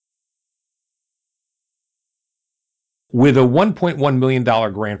With a $1.1 million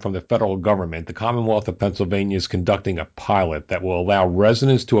grant from the federal government, the Commonwealth of Pennsylvania is conducting a pilot that will allow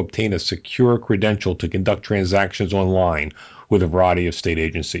residents to obtain a secure credential to conduct transactions online with a variety of state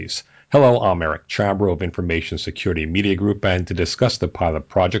agencies. Hello, I'm Eric Chabrow of Information Security Media Group, and to discuss the pilot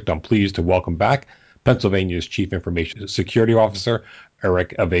project, I'm pleased to welcome back Pennsylvania's Chief Information Security Officer,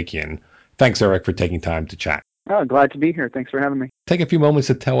 Eric Avakian. Thanks, Eric, for taking time to chat. Oh, glad to be here. Thanks for having me. Take a few moments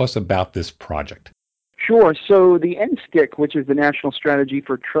to tell us about this project. Sure. So the NSTIC, which is the National Strategy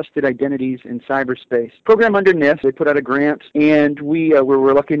for Trusted Identities in Cyberspace program under NIST, they put out a grant, and we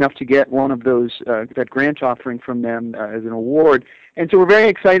were lucky enough to get one of those, that grant offering from them as an award. And so we're very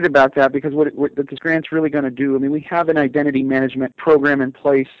excited about that because what this grant's really going to do, I mean, we have an identity management program in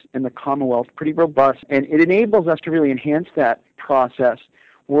place in the Commonwealth, pretty robust, and it enables us to really enhance that process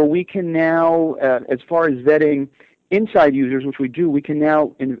where we can now, as far as vetting inside users, which we do, we can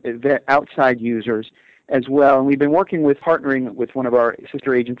now vet outside users as well. And we've been partnering with one of our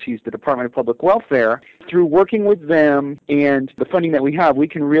sister agencies, the Department of Public Welfare. Through working with them and the funding that we have, we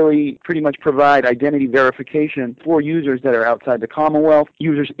can really pretty much provide identity verification for users that are outside the Commonwealth,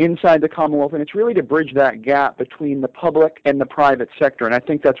 users inside the Commonwealth, and it's really to bridge that gap between the public and the private sector. And I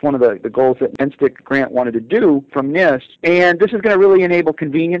think that's one of the goals that NSTIC grant wanted to do from NIST. And this is going to really enable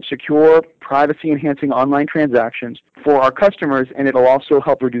convenient, secure, privacy-enhancing online transactions for our customers, and it'll also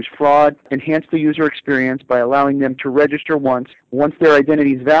help reduce fraud, enhance the user experience by allowing them to register once their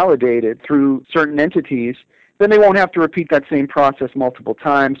identity is validated through certain entities. Then they won't have to repeat that same process multiple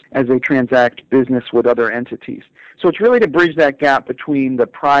times as they transact business with other entities. So it's really to bridge that gap between the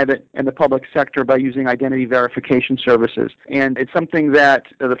private and the public sector by using identity verification services. And it's something that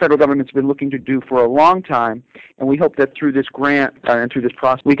the federal government's been looking to do for a long time, and we hope that through this grant and through this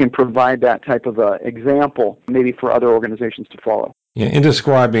process we can provide that type of example maybe for other organizations to follow. Yeah, in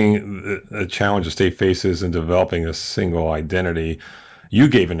describing the challenge the state faces in developing a single identity, you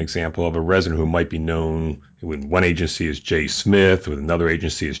gave an example of a resident who might be known with one agency as Jay Smith, with another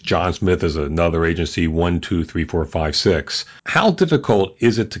agency as John Smith, as another agency 1, 2, 3, 4, 5, 6. How difficult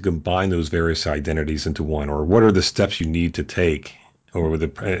is it to combine those various identities into one, or what are the steps you need to take, or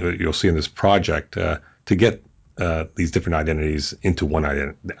you'll see in this project to get these different identities into one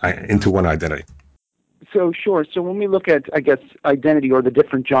identity? So sure. So when we look at, I guess, identity or the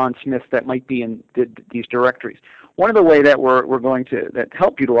different John Smiths that might be in these directories, one of the ways that we're going to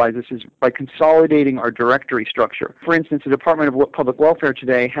help utilize this is by consolidating our directory structure. For instance, the Department of Public Welfare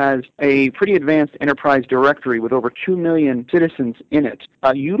today has a pretty advanced enterprise directory with over 2 million citizens in it.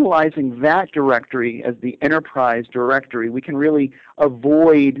 Utilizing that directory as the enterprise directory, we can really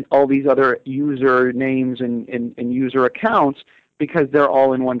avoid all these other user names and user accounts because they're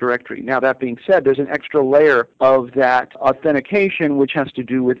all in one directory. Now, that being said, there's an extra layer of that authentication which has to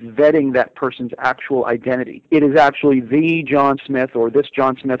do with vetting that person's actual identity. It is actually the John Smith or this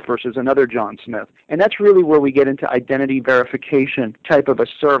John Smith versus another John Smith. And that's really where we get into identity verification type of a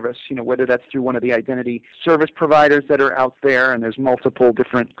service, whether that's through one of the identity service providers that are out there, and there's multiple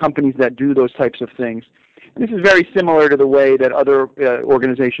different companies that do those types of things. And this is very similar to the way that other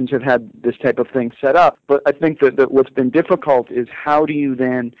organizations have had this type of thing set up. But I think that what's been difficult is how do you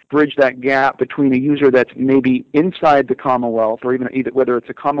then bridge that gap between a user that's maybe inside the Commonwealth, or even whether it's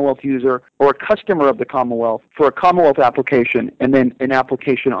a Commonwealth user or a customer of the Commonwealth for a Commonwealth application, and then an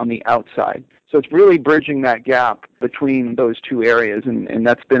application on the outside. So it's really bridging that gap between those two areas, and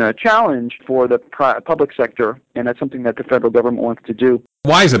that's been a challenge for the public sector, and that's something that the federal government wants to do.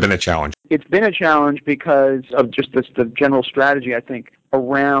 Why has it been a challenge? It's been a challenge because of just the general strategy, I think,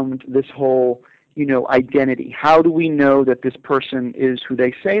 around this whole, identity. How do we know that this person is who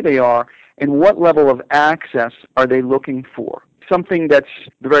they say they are, and what level of access are they looking for? Something that's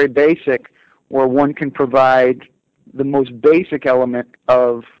very basic, where one can provide the most basic element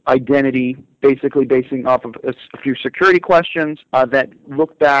of identity, basically basing off of a few security questions that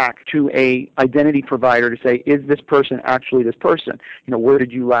look back to a identity provider to say, is this person actually this person? Where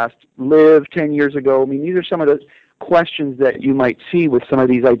did you last live 10 years ago? I mean, these are some of the questions that you might see with some of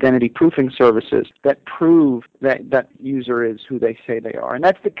these identity proofing services that prove that that user is who they say they are. And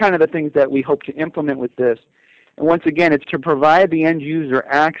that's the kind of the things that we hope to implement with this. And once again, it's to provide the end user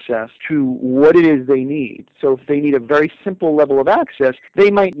access to what it is they need. So if they need a very simple level of access,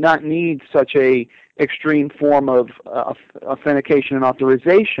 they might not need such a extreme form of authentication and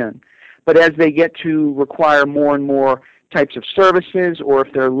authorization. But as they get to require more and more types of services, or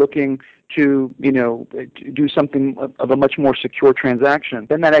if they're looking to, do something of a much more secure transaction,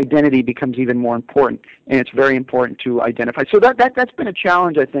 then that identity becomes even more important, and it's very important to identify. So that's been a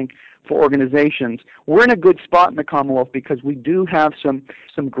challenge, I think, for organizations. We're in a good spot in the Commonwealth because we do have some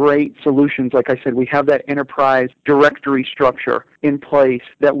great solutions. Like I said, we have that enterprise directory structure in place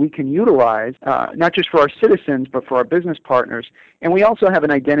that we can utilize, not just for our citizens, but for our business partners. And we also have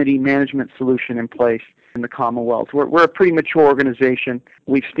an identity management solution in place in the Commonwealth. We're a pretty mature organization.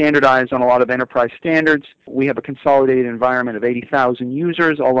 We've standardized on a lot of enterprise standards. We have a consolidated environment of 80,000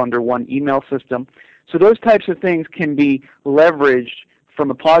 users all under one email system. So those types of things can be leveraged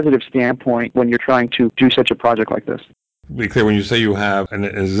from a positive standpoint when you're trying to do such a project like this. Be clear, when you say you have an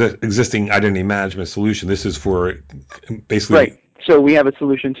existing identity management solution, this is for basically... Right. So we have a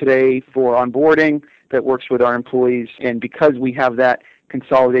solution today for onboarding that works with our employees, and because we have that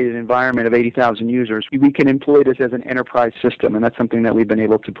consolidated environment of 80,000 users, we can employ this as an enterprise system, and that's something that we've been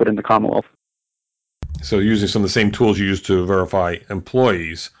able to put in the Commonwealth. So using some of the same tools you use to verify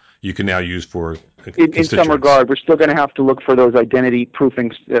employees, you can now use for in some regard. We're still going to have to look for those identity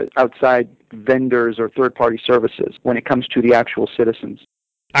proofing outside vendors or third-party services when it comes to the actual citizens.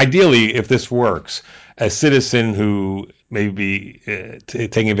 Ideally, if this works, a citizen who may be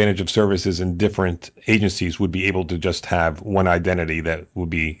taking advantage of services in different agencies would be able to just have one identity that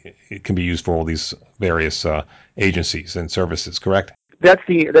can be used for all these various agencies and services, correct? That's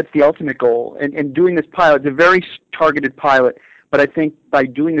the ultimate goal. And doing this pilot, it's a very targeted pilot, but I think by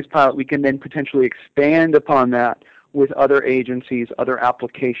doing this pilot, we can then potentially expand upon that with other agencies, other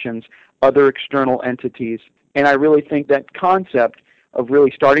applications, other external entities. And I really think that concept of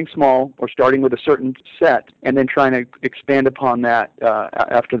really starting small or starting with a certain set and then trying to expand upon that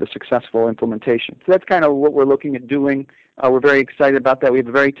after the successful implementation. So that's kind of what we're looking at doing. We're very excited about that. We have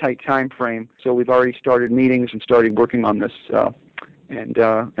a very tight time frame, so we've already started meetings and started working on this, and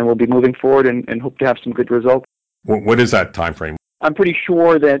we'll be moving forward and hope to have some good results. What is that time frame? I'm pretty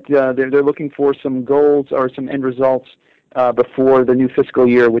sure that they're looking for some goals or some end results before the new fiscal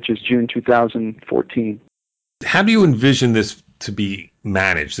year, which is June 2014. How do you envision this to be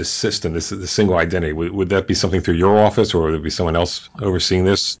managed, this system, this single identity? Would that be something through your office, or would it be someone else overseeing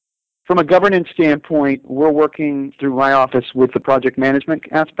this? From a governance standpoint, we're working through my office with the project management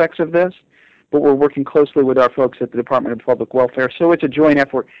aspects of this, but we're working closely with our folks at the Department of Public Welfare. So it's a joint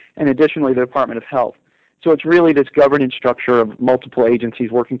effort, and additionally the Department of Health. So it's really this governance structure of multiple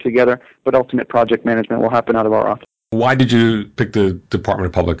agencies working together, but ultimate project management will happen out of our office. Why did you pick the Department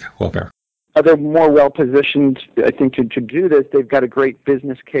of Public Welfare? They're more well-positioned, I think, to do this. They've got a great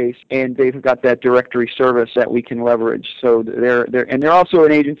business case, and they've got that directory service that we can leverage. So they're also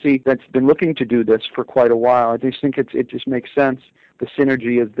an agency that's been looking to do this for quite a while. I just think it just makes sense. The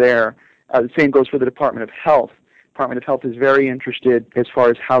synergy is there. The same goes for the Department of Health. Department of Health is very interested as far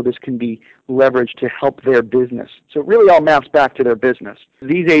as how this can be leveraged to help their business. So it really all maps back to their business.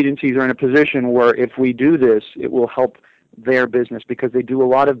 These agencies are in a position where if we do this, it will help their business because they do a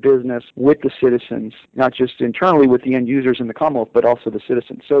lot of business with the citizens, not just internally with the end users in the Commonwealth, but also the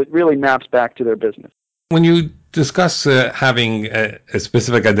citizens. So it really maps back to their business. When you discuss having a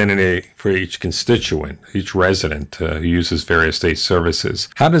specific identity for each constituent, each resident who uses various state services,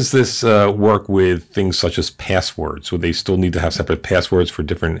 how does this work with things such as passwords? Would they still need to have separate passwords for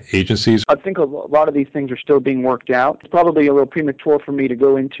different agencies? I think a lot of these things are still being worked out. It's probably a little premature for me to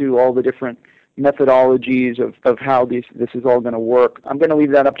go into all the different methodologies of how this is all going to work. I'm going to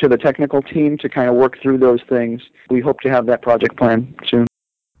leave that up to the technical team to kind of work through those things. We hope to have that project plan soon.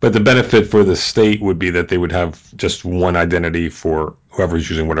 But the benefit for the state would be that they would have just one identity for whoever's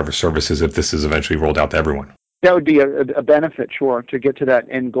using whatever services if this is eventually rolled out to everyone. That would be a benefit, sure, to get to that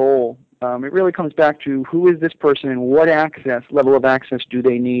end goal. It really comes back to who is this person and what level of access do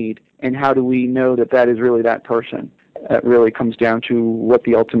they need, and how do we know that that is really that person? That really comes down to what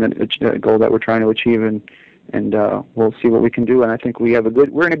the ultimate goal that we're trying to achieve, and we'll see what we can do. And I think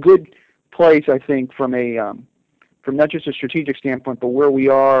we're in a good place, I think, from not just a strategic standpoint, but where we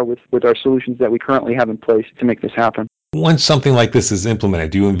are with our solutions that we currently have in place to make this happen. Once something like this is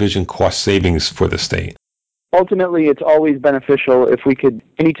implemented, do you envision cost savings for the state? Ultimately, it's always beneficial if we could,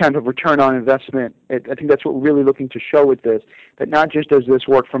 any type of return on investment. I think that's what we're really looking to show with this, that not just does this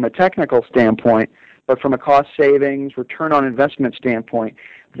work from a technical standpoint, but from a cost savings, return on investment standpoint,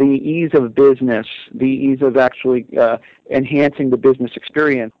 the ease of business, the ease of actually enhancing the business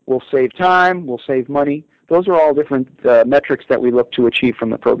experience will save time, will save money. Those are all different metrics that we look to achieve from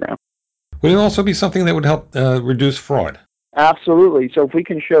the program. Would it also be something that would help reduce fraud? Absolutely. So if we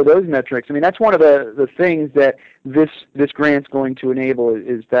can show those metrics, I mean, that's one of the things that this grant's going to enable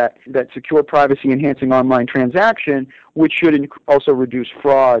is that secure privacy enhancing online transaction, which should also reduce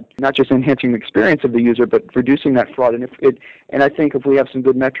fraud, not just enhancing the experience of the user, but reducing that fraud. And I think if we have some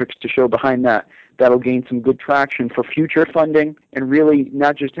good metrics to show behind that, that'll gain some good traction for future funding and really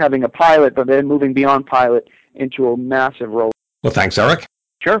not just having a pilot, but then moving beyond pilot into a massive role. Well, thanks, Eric.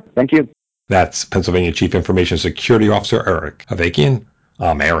 Sure. Thank you. That's Pennsylvania Chief Information Security Officer Eric Avakian.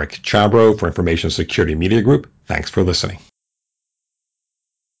 I'm Eric Chabrow for Information Security Media Group. Thanks for listening.